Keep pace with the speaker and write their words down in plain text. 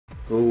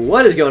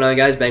What is going on,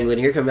 guys? Bengal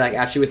here, coming back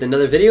at you with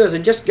another video. As I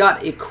just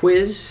got a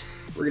quiz,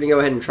 we're going to go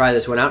ahead and try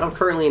this one out. I'm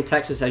currently in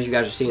Texas, as you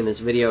guys are seeing in this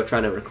video,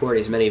 trying to record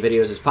as many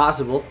videos as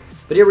possible.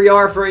 But here we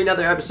are for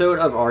another episode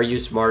of Are You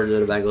Smarter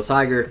Than a Bengal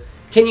Tiger?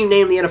 Can you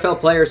name the NFL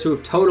players who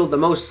have totaled the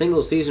most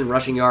single-season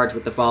rushing yards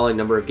with the following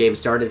number of games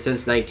started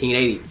since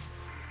 1980?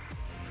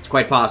 It's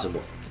quite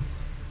possible.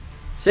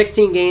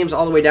 16 games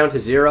all the way down to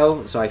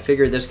 0, so I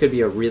figured this could be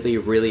a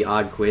really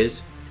odd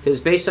quiz, because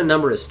it's based on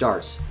number of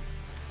starts.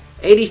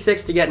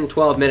 86 to get in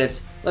 12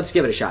 minutes. Let's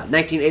give it a shot.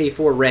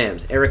 1984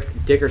 Rams, Eric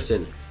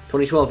Dickerson.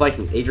 2012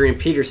 Vikings, Adrian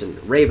Peterson.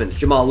 Ravens,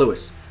 Jamal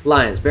Lewis.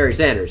 Lions, Barry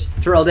Sanders.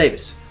 Terrell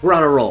Davis. We're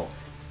on a roll.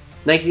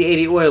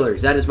 1980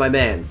 Oilers, that is my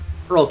man.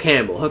 Earl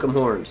Campbell, Hook 'em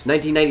Horns.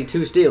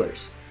 1992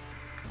 Steelers.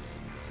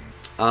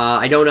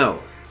 I don't know.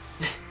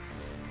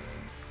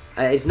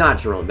 It's not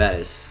Jerome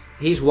Bettis.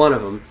 He's one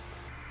of them.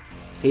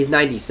 He's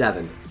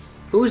 97.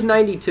 Who's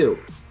 92?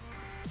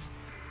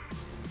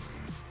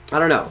 I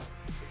don't know.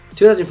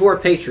 2004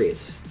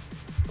 Patriots,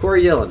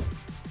 Corey Dillon.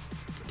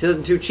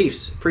 2002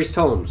 Chiefs, Priest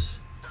Holmes.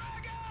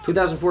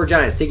 2004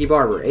 Giants, Tiki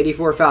Barber.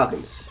 84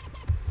 Falcons.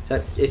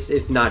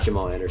 It's not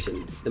Jamal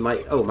Anderson.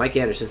 Mike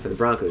Anderson for the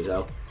Broncos,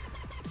 though.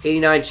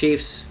 89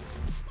 Chiefs.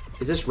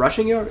 Is this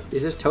rushing yard?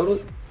 Is this total?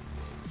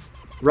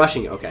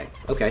 Rushing, okay.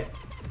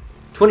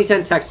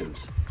 2010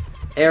 Texans,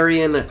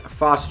 Arian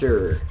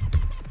Foster.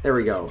 There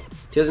we go.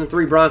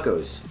 2003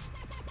 Broncos,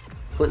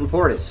 Clinton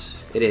Portis.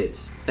 It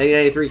is.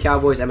 1993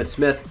 Cowboys, Emmitt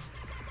Smith.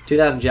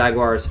 2000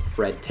 Jaguars,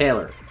 Fred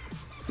Taylor.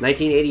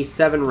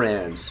 1987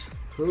 Rams.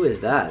 Who is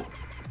that?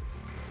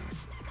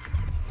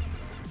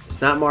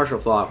 It's not Marshall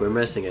Faulk. We're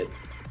missing it.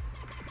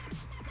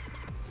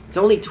 It's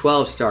only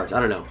 12 starts. I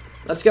don't know.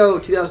 Let's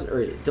go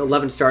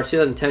 11 starts.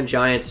 2010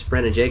 Giants,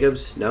 Brandon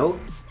Jacobs. No?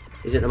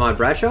 Is it Ahmad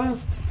Bradshaw?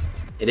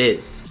 It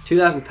is.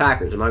 2000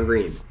 Packers, Amon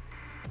Green.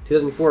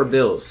 2004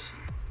 Bills,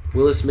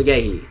 Willis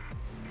McGahee.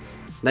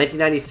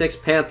 1996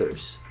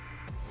 Panthers.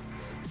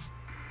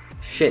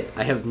 Shit,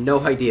 I have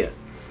no idea.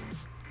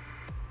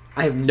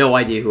 I have no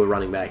idea who a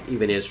running back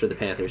even is for the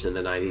Panthers in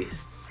the 90s.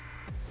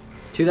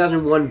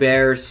 2001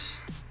 Bears.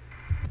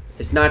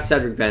 It's not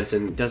Cedric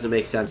Benson. It doesn't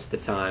make sense at the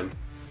time.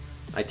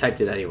 I typed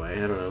it anyway.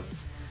 I don't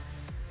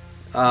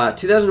know.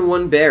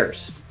 2001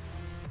 Bears.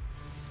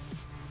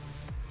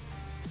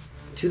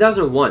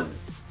 2001.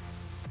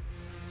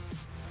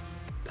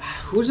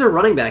 Who's their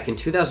running back in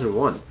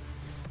 2001?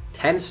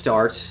 10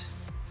 starts.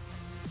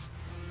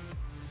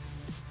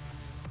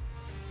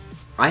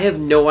 I have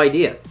no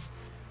idea.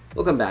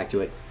 We'll come back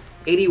to it.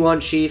 81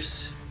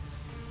 Chiefs,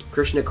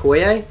 Christian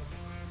Okoye.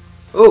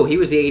 Oh, he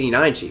was the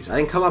 89 Chiefs. I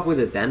didn't come up with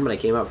it then, but I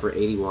came up for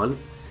 81.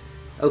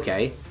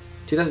 Okay.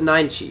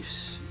 2009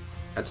 Chiefs.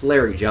 That's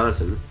Larry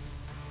Johnson.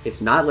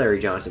 It's not Larry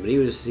Johnson, but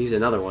he's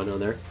another one on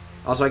there.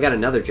 Also, I got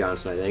another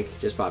Johnson, I think.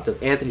 Just popped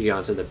up. Anthony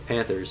Johnson, the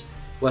Panthers.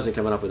 Wasn't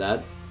coming up with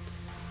that.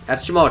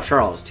 That's Jamal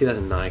Charles,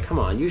 2009. Come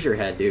on, use your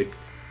head, dude.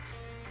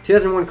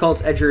 2001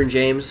 Colts, Edgerrin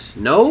James.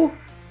 No?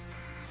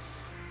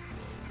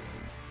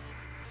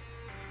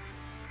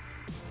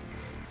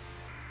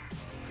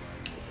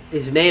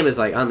 His name is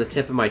like on the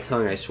tip of my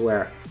tongue, I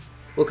swear.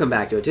 We'll come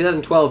back to it.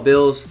 2012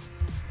 Bills,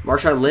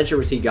 Marshawn Lynch, or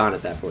was he gone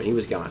at that point? He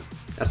was gone.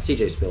 That's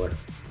CJ Spiller.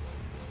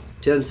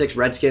 2006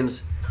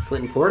 Redskins,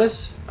 Clinton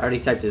Portis. I already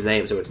typed his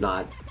name, so it's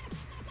not.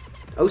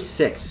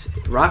 06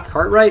 Rock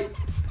Cartwright.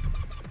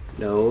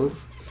 No.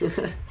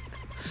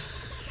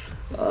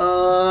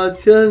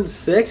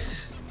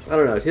 2006. I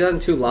don't know.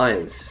 2002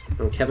 Lions.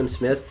 Kevin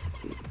Smith.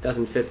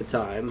 Doesn't fit the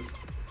time.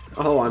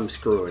 Oh, I'm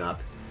screwing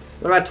up.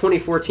 What about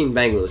 2014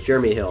 Bengals?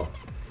 Jeremy Hill.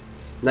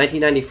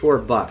 1994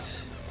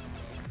 Bucks.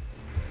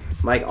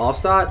 Mike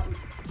Allstott?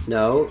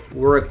 No.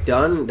 Warwick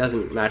Dunn?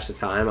 Doesn't match the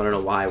time. I don't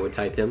know why I would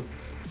type him.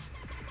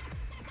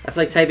 That's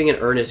like typing in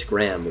Ernest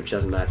Graham, which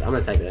doesn't match. I'm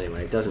going to type it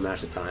anyway. It doesn't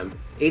match the time.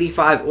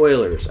 85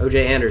 Oilers.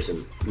 O.J.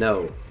 Anderson.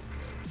 No.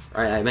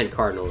 Alright, I meant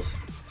Cardinals.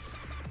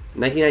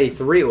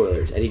 1993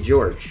 Oilers. Eddie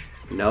George.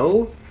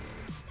 No?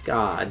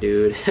 God,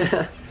 dude.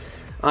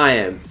 I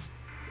am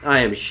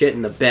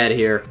shitting the bed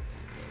here.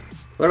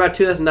 What about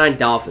 2009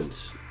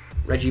 Dolphins?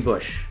 Reggie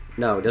Bush.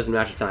 No, it doesn't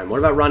match the time. What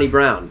about Ronnie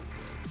Brown?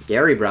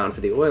 Gary Brown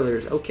for the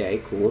Oilers.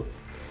 Okay, cool.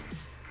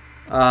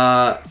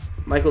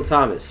 Michael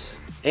Thomas.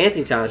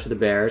 Anthony Thomas for the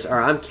Bears.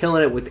 Alright, I'm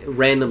killing it with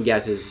random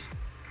guesses.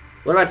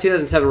 What about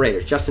 2007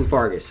 Raiders? Justin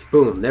Fargas.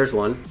 Boom, there's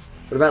one.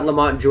 What about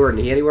Lamont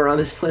Jordan? He anywhere on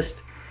this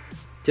list?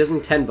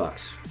 2010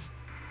 Bucks.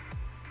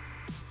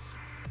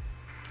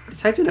 I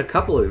typed in a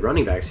couple of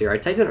running backs here. I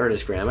typed in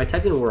Ernest Graham. I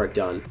typed in Warwick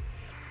Dunn.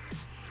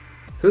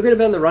 Who could have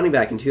been the running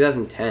back in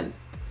 2010?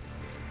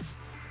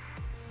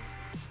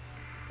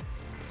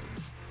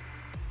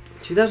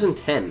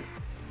 2010.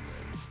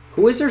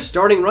 Who is their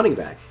starting running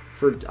back?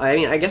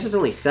 I guess it's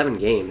only 7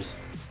 games.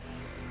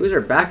 Who's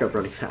their backup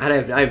running back?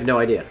 I have no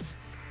idea.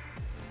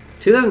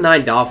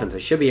 2009 Dolphins. I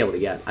should be able to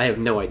get. I have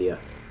no idea.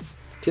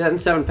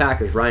 2007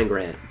 Packers. Ryan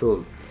Grant.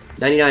 Boom.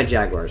 99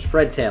 Jaguars.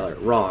 Fred Taylor.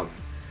 Wrong.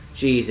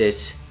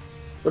 Jesus.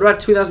 What about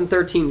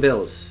 2013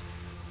 Bills?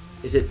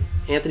 Is it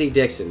Anthony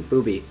Dixon?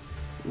 Booby.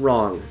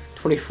 Wrong.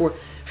 24.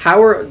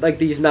 How are, like,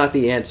 these not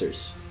the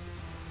answers?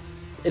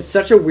 It's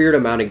such a weird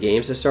amount of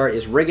games to start.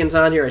 Is Riggins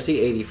on here? I see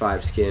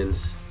 85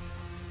 skins.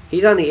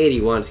 He's on the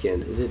 81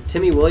 skin. Is it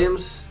Timmy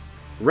Williams?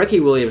 Ricky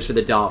Williams for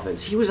the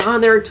Dolphins. He was on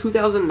there in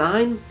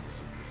 2009?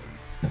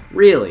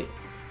 Really?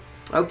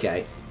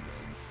 Okay.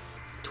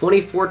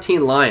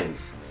 2014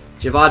 Lions.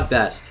 Javad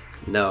Best.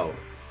 No.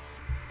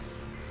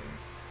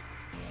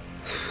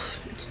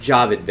 It's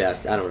Javid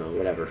Best. I don't know.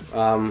 Whatever.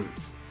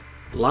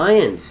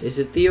 Lions. Is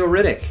it Theo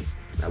Riddick?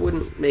 That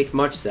wouldn't make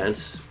much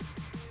sense.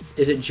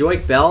 Is it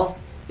Joique Bell?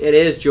 It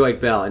is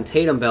Joique Bell. And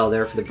Tatum Bell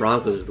there for the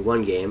Broncos the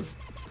one game.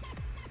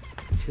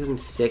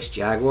 2006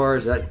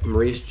 Jaguars.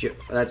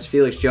 That's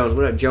Felix Jones.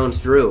 What about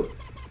Jones Drew?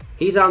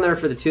 He's on there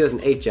for the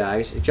 2008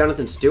 Jags.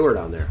 Jonathan Stewart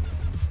on there.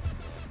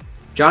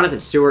 Jonathan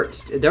Stewart.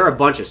 There are a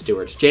bunch of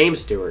Stewarts. James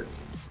Stewart.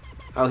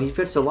 Oh, he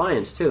fits the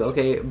Lions too.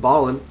 Okay,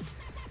 ballin'.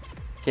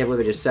 Can't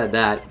believe I just said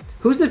that.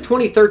 Who's the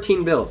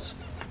 2013 Bills?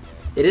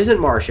 It isn't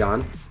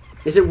Marshawn.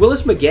 Is it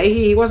Willis McGahee?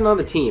 He wasn't on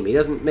the team. He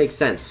doesn't make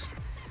sense.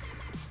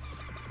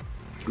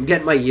 I'm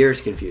getting my years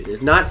confused.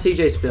 It's not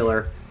CJ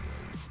Spiller.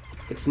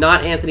 It's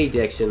not Anthony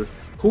Dixon.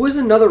 Who is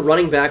another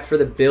running back for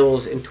the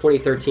Bills in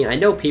 2013? I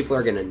know people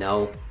are going to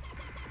know.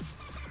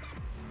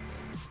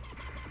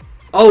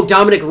 Oh,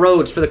 Dominic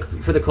Rhodes for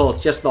the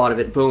Colts. Just thought of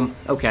it. Boom.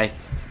 Okay.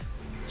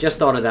 Just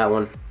thought of that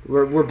one.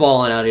 We're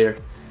balling out here.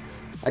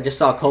 I just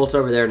saw Colts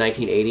over there,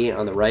 1980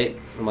 on the right.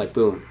 I'm like,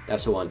 boom.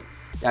 That's the one.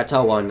 That's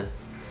how one.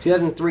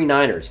 2003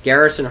 Niners.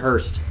 Garrison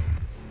Hurst.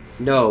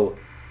 No.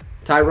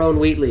 Tyrone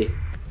Wheatley.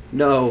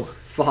 No.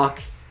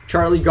 Fuck.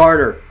 Charlie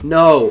Garner.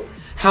 No.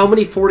 How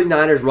many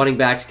 49ers running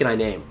backs can I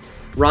name?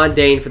 Ron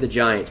Dane for the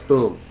Giants.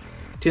 Boom.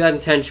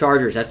 2010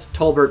 Chargers. That's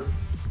Tolbert.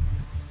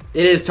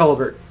 It is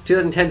Tolbert.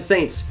 2010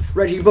 Saints.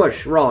 Reggie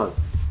Bush. Wrong.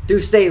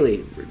 Deuce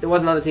Staley. It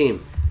wasn't on the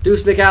team.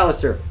 Deuce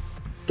McAllister.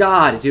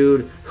 God,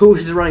 dude. Who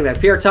is the running back?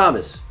 Pierre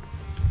Thomas.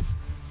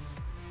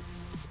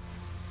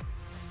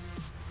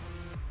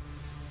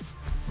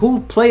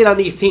 Who played on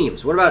these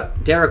teams? What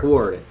about Derek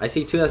Ward? I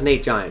see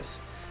 2008 Giants.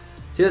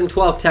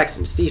 2012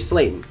 Texans. Steve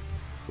Slayton.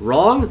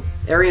 Wrong?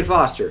 Arian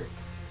Foster.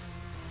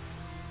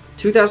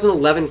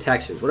 2011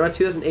 Texans. What about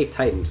 2008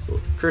 Titans?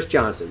 Chris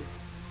Johnson.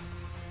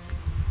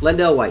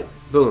 Lendell White.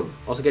 Boom.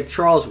 Also get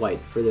Charles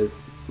White for the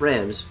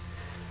Rams.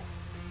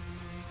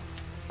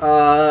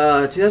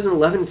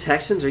 2011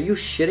 Texans. Are you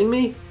shitting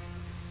me?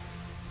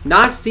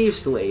 Not Steve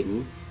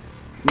Slayton.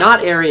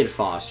 Not Arian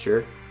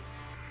Foster.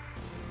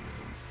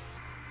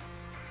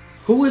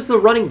 Who was the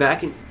running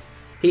back?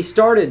 He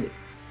started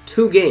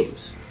 2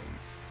 games.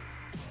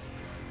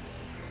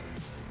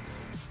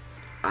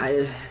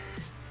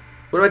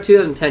 What about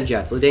 2010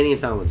 Jets? LaDainian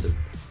Tomlinson.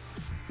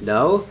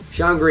 No.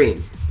 Sean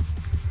Green.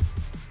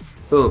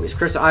 Boom. Is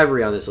Chris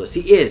Ivory on this list?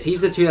 He is.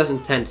 He's the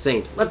 2010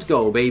 Saints. Let's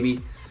go,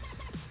 baby.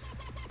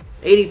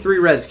 83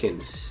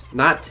 Redskins.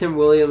 Not Tim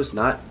Williams.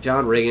 Not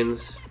John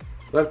Riggins.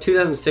 What about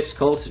 2006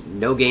 Colts?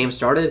 No game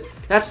started.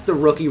 That's the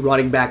rookie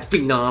running back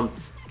phenom,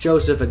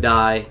 Joseph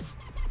Adai.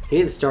 He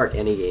didn't start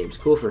any games.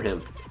 Cool for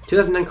him.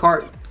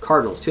 2009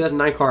 Cardinals.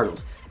 2009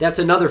 Cardinals. That's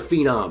another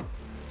phenom.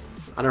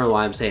 I don't know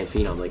why I'm saying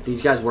phenom. Like,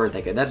 these guys weren't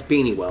that good. That's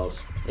Beanie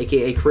Wells,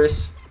 a.k.a.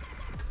 Chris.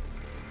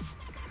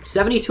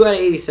 72 out of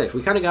 86.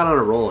 We kind of got on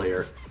a roll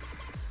here.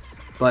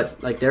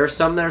 But, like, there are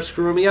some that are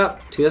screwing me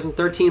up.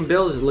 2013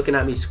 Bills is looking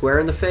at me square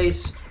in the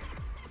face.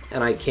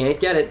 And I can't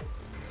get it.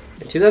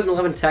 And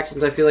 2011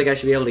 Texans, I feel like I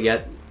should be able to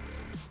get.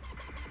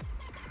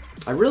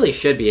 I really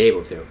should be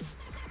able to.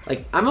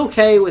 Like, I'm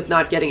okay with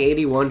not getting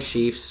 81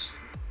 Chiefs.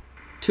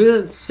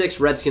 2006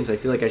 Redskins, I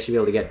feel like I should be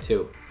able to get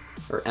too.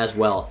 Or as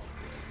well.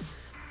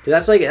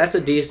 That's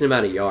a decent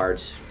amount of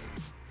yards.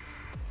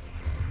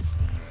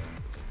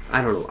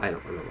 I don't know why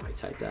I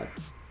typed that.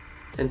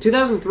 And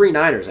 2003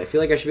 Niners, I feel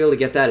like I should be able to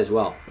get that as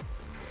well.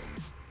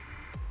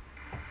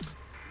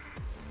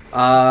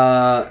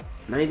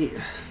 90.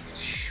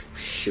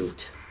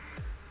 Shoot.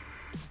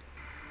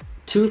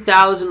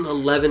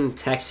 2011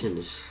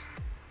 Texans.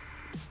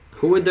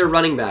 Who would their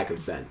running back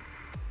have been?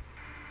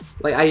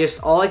 Like,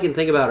 all I can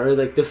think about are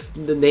like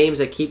the names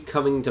that keep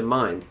coming to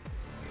mind.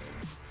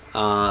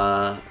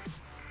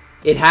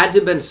 It had to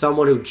have been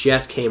someone who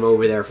just came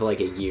over there for like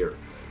a year.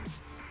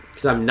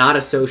 Because I'm not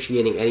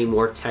associating any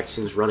more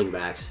Texans running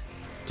backs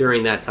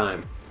during that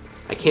time.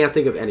 I can't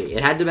think of any.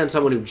 It had to have been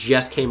someone who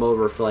just came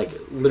over for like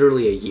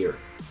literally a year.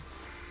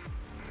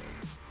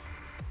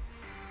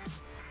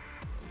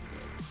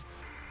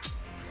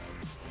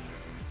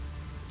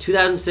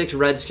 ...2006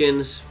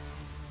 Redskins.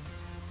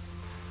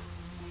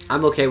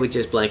 I'm okay with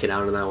just blanking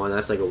out on that one.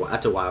 That's a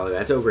while ago.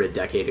 That's over a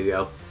decade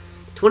ago.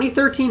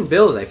 2013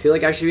 Bills, I feel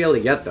like I should be able to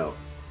get, though.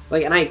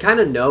 Like, and I kind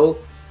of know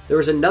there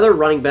was another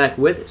running back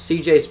with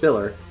CJ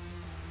Spiller.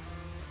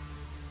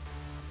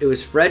 It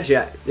was Fred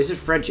Jackson. Is it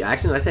Fred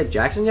Jackson? Did I say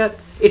Jackson yet?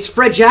 It's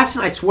Fred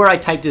Jackson. I swear I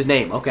typed his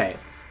name. Okay.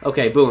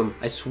 Okay, boom.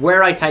 I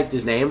swear I typed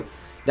his name.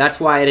 That's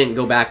why I didn't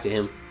go back to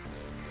him.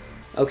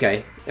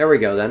 Okay, there we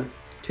go then.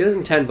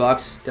 2010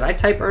 Bucks. Did I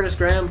type Ernest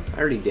Graham? I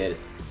already did.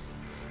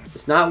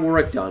 It's not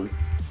Warwick Dunn.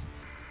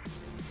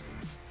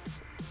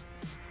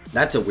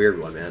 That's a weird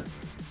one, man.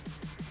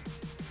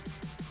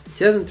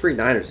 2003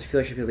 Niners. I feel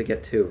like I should be able to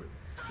get 2.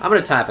 I'm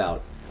going to tap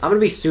out. I'm going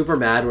to be super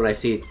mad when I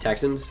see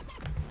Texans.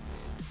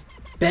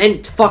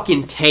 Ben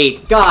fucking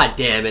Tate. God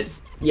damn it.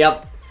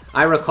 Yep.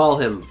 I recall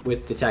him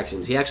with the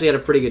Texans. He actually had a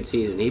pretty good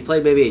season. He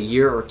played maybe a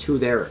year or two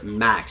there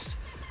max.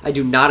 I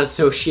do not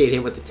associate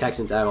him with the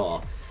Texans at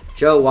all.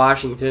 Joe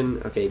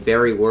Washington. Okay,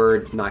 Barry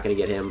Word. Not going to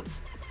get him.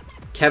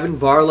 Kevin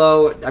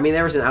Barlow. I mean,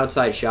 there was an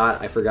outside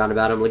shot. I forgot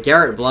about him.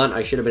 LeGarrette Blount,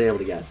 I should have been able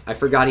to get. I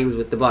forgot he was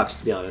with the Bucs,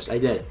 to be honest. I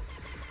did.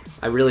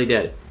 I really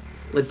did.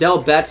 Liddell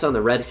Betts on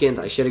the Redskins.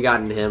 I should have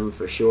gotten him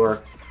for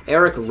sure.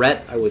 Eric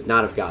Rhett, I would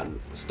not have gotten.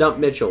 Stump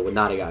Mitchell would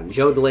not have gotten.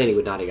 Joe Delaney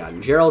would not have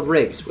gotten. Gerald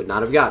Riggs would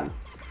not have gotten.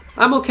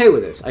 I'm okay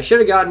with this. I should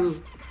have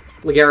gotten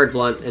LeGarrette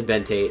Blount and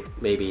Ben Tate,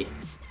 maybe,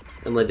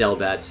 and Liddell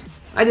Betts.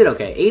 I did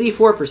okay.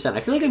 84%. I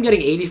feel like I'm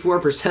getting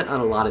 84%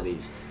 on a lot of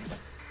these.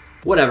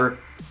 Whatever.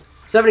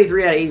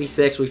 73 out of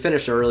 86. We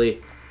finished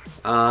early.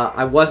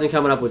 I wasn't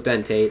coming up with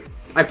Ben Tate.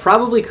 I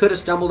probably could have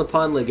stumbled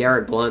upon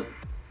LeGarrette Blount.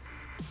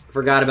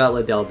 Forgot about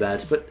Liddell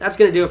Betts. But that's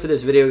going to do it for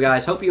this video,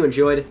 guys. Hope you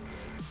enjoyed.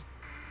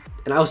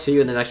 And I will see you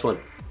in the next one.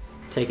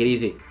 Take it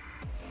easy.